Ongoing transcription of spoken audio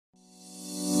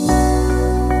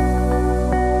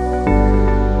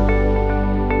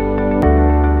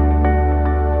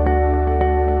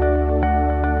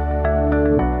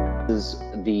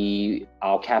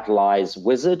Capitalise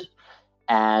wizard,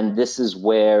 and this is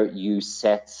where you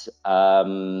set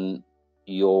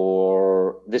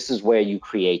this is where you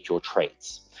create your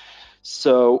traits.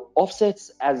 So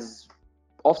offsets are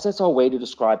a way to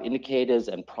describe indicators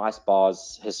and price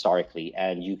bars historically,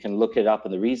 and you can look it up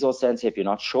in the resource center if you're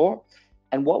not sure.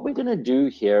 And what we're going to do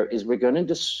here is we're going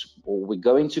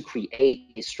to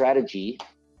create a strategy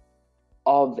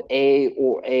of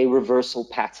a reversal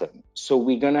pattern. So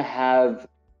we're going to have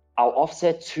our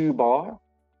offset 2 bar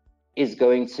is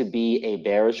going to be a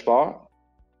bearish bar,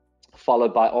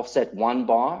 followed by offset 1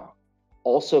 bar,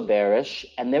 also bearish,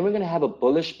 and then we're going to have a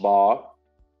bullish bar.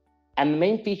 And the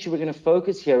main feature we're going to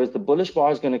focus here is the bullish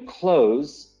bar is going to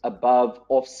close above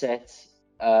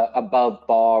above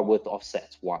bar with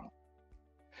offset 1.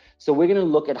 So we're going to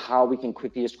look at how we can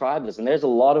quickly describe this, and there's a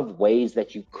lot of ways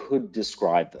that you could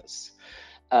describe this.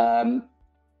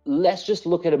 Let's just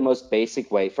look at a most basic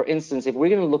way. For instance, if we're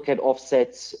going to look at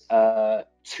offset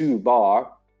 2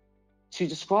 bar, to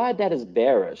describe that as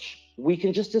bearish, we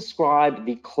can just describe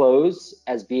the close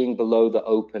as being below the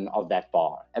open of that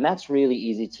bar, and that's really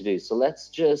easy to do. So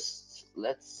let's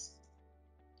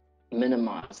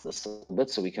minimize this a little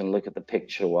bit so we can look at the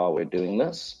picture while we're doing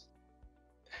this.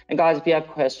 And guys, if you have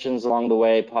questions along the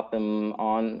way, pop them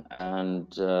on, and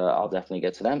I'll definitely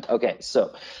get to them. Okay,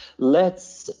 so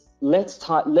let's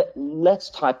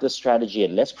type this strategy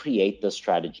in. Let's create this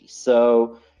strategy.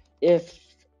 So if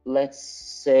let's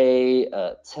say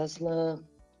Tesla,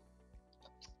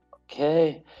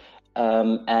 okay,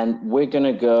 and we're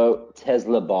gonna go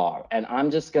Tesla bar, and I'm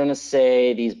just gonna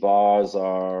say these bars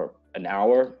are an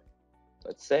hour,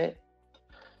 let's say.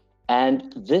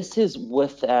 And this is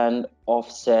with an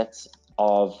offset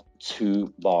of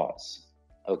 2 bars,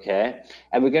 okay?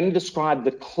 And we're going to describe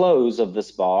the close of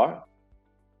this bar,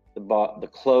 the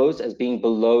close as being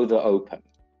below the open.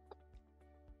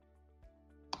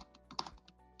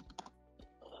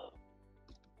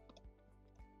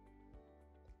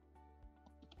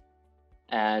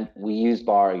 And we use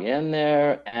bar again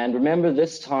there. And remember,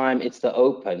 this time it's the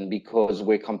open because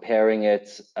we're comparing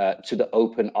it to the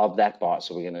open of that bar.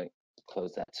 So we're going to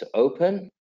close that to open.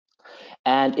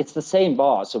 And it's the same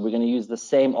bar. So we're going to use the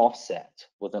same offset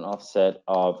with an offset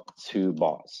of 2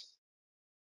 bars.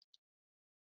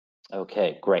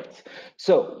 Okay, great.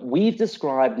 So we've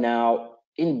described now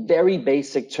in very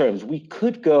basic terms, we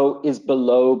could go is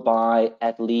below by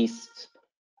at least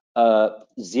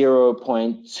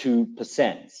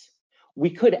 0.2%. We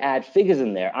could add figures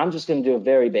in there. I'm just going to do a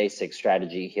very basic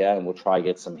strategy here, and we'll try to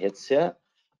get some hits here.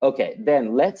 Okay,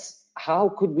 then how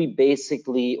could we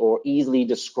basically or easily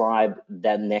describe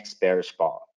that next bearish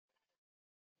bar?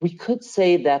 We could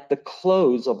say that the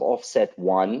close of offset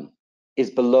 1 is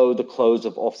below the close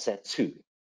of offset 2.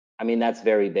 I mean, that's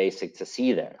very basic to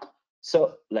see there.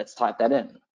 So let's type that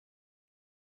in.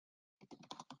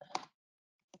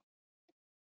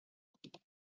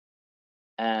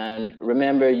 And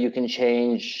remember, you can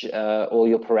change all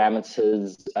your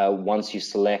parameters once you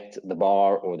select the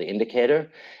bar or the indicator.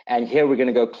 And here we're going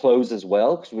to go close as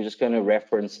well, because we're just going to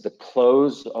reference the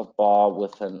close of bar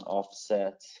with an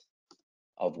offset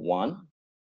of 1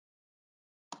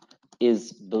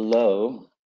 is below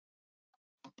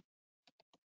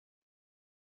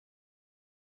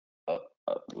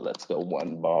let's go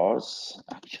 1 bars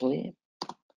actually.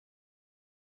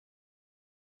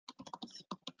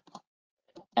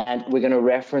 And we're going to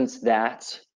reference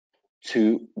that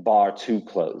to bar 2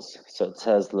 close. So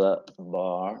Tesla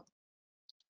bar.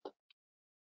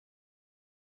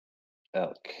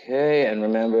 Okay, and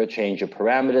remember, change your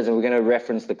parameters, and we're going to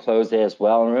reference the close there as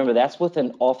well. And remember, that's with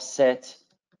an offset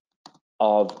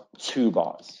of 2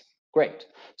 bars. Great.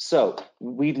 So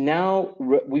we've now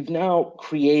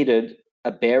created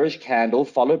a bearish candle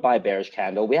followed by a bearish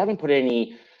candle. We haven't put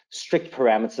any strict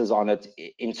parameters on it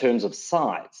in terms of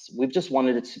size. We've just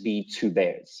wanted it to be 2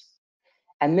 bears.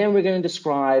 And then we're going to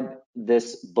describe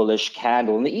this bullish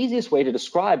candle. And the easiest way to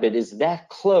describe it is that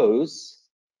close,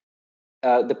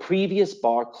 the previous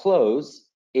bar close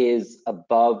is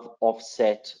above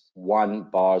offset 1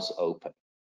 bars open.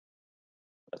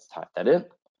 Let's type that in.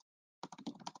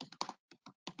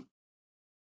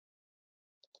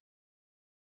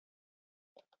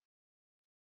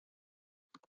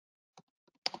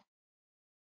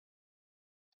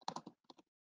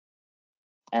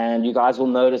 And you guys will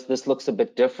notice this looks a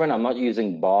bit different. I'm not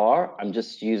using bar, I'm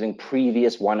just using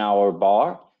previous 1 hour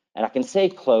bar. And I can say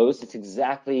close, it's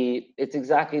exactly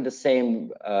the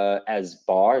same as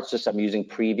bar. It's just I'm using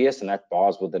previous, and that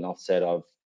bar's with an offset of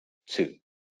 2.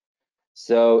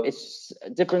 So it's a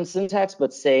different syntax,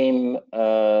 but same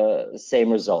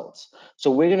results.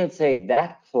 So we're gonna say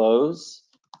that close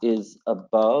is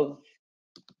above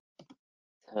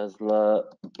Tesla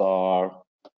bar,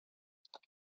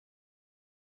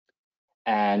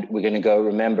 and we're going to go,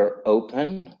 remember,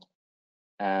 open,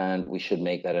 and we should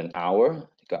make that an hour.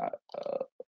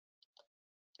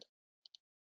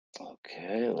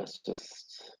 Okay, let's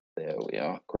just, there we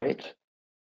are, great.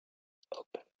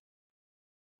 Open.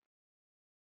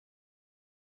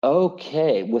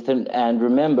 Okay, and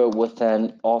remember, with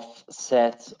an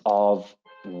offset of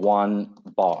 1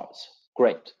 bars.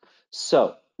 Great.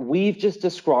 So we've just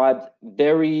described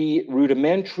very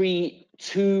rudimentary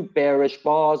 2 bearish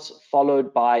bars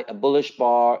followed by a bullish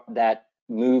bar that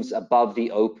moves above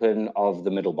the open of the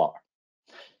middle bar.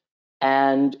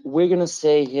 And we're going to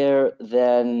say here,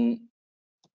 then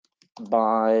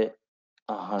buy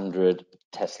 100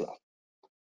 Tesla.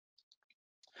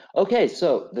 Okay,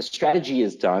 so the strategy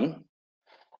is done.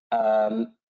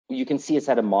 You can see it's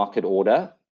at a market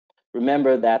order.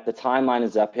 Remember that the timeline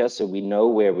is up here, so we know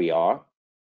where we are.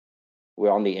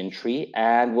 We're on the entry,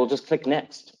 and we'll just click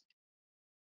next.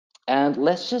 And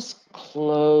let's just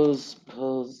close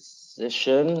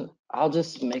position. I'll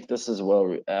just make this as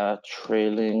well,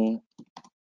 trailing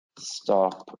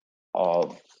stop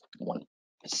of 1%.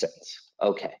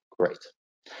 Okay, great.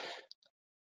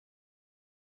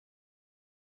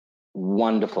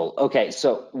 Wonderful. Okay,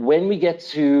 so when we get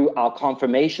to our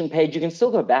confirmation page, you can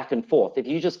still go back and forth. If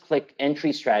you just click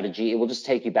entry strategy, it will just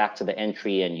take you back to the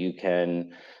entry and you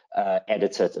can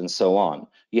edit it and so on.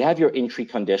 You have your entry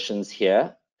conditions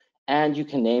here and you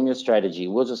can name your strategy.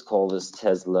 We'll just call this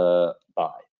Tesla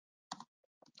buy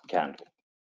candle.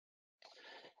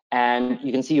 And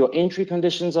you can see your entry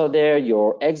conditions are there,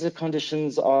 your exit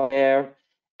conditions are there.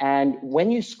 And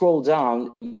when you scroll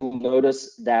down, you'll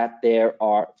notice that there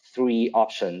are 3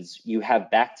 options. You have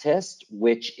backtest,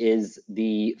 which is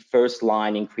the first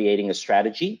line in creating a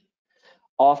strategy.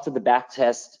 After the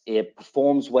backtest, it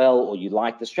performs well or you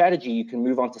like the strategy, you can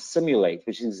move on to simulate,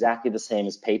 which is exactly the same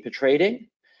as paper trading.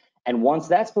 And once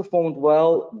that's performed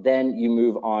well, then you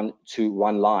move on to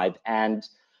run live. And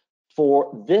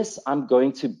for this, I'm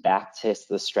going to backtest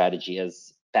the strategy,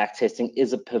 as backtesting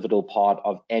is a pivotal part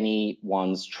of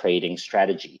anyone's trading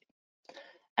strategy.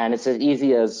 And it's as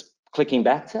easy as clicking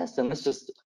backtest, and let's just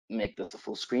make this a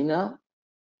full screen now.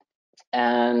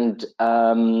 And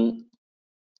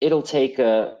it'll take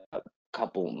a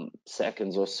couple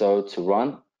seconds or so to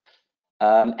run.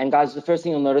 And guys, the first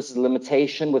thing you'll notice is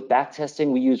limitation. With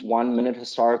backtesting, we use 1 minute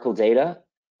historical data.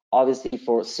 Obviously,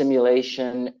 for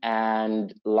simulation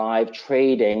and live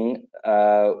trading,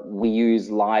 we use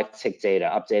live tick data,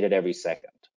 updated every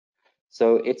second.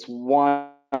 So it's one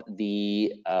of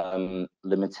the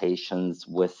limitations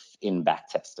within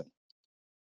backtesting.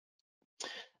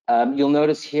 You'll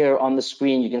notice here on the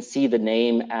screen, you can see the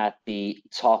name at the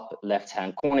top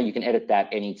left-hand corner. You can edit that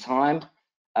anytime.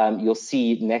 You'll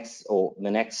see the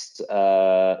next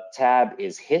tab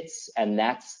is hits, and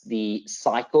that's the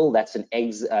cycle. That's an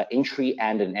entry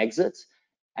and an exit.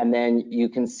 And then you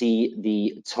can see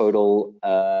the total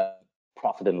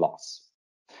profit and loss.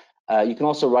 You can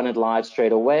also run it live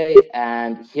straight away.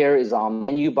 And here is our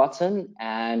menu button.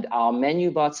 And our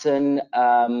menu button,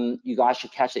 you guys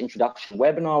should catch the introduction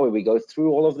webinar where we go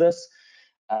through all of this.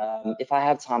 If I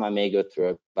have time, I may go through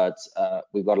it, but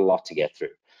we've got a lot to get through.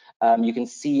 You can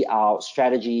see our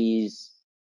strategies.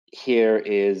 Here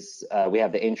is, we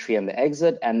have the entry and the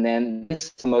exit, and then this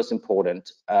is the most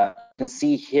important. You can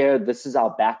see here, this is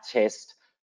our backtest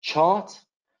chart.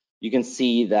 You can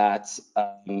see that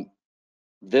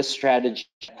this strategy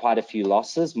had quite a few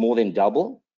losses, more than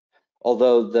double,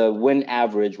 although the win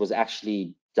average was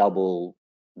actually double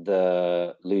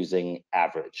the losing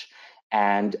average.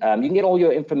 And you can get all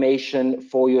your information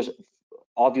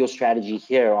of your strategy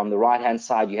here. On the right-hand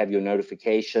side, you have your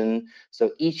notification.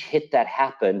 So each hit that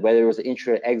happened, whether it was an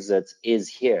entry or exit, is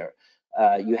here.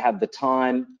 You have the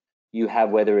time, you have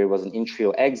whether it was an entry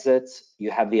or exit,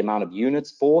 you have the amount of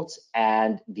units bought,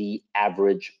 and the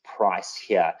average price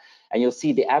here. And you'll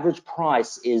see the average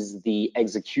price is the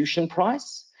execution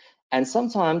price. And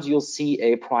sometimes you'll see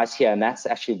a price here, and that's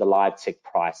actually the live tick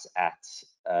price at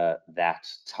that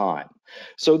time.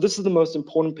 So this is the most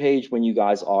important page when you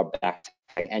guys are back.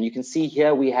 And you can see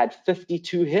here we had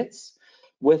 52 hits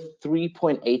with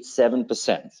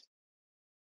 3.87%.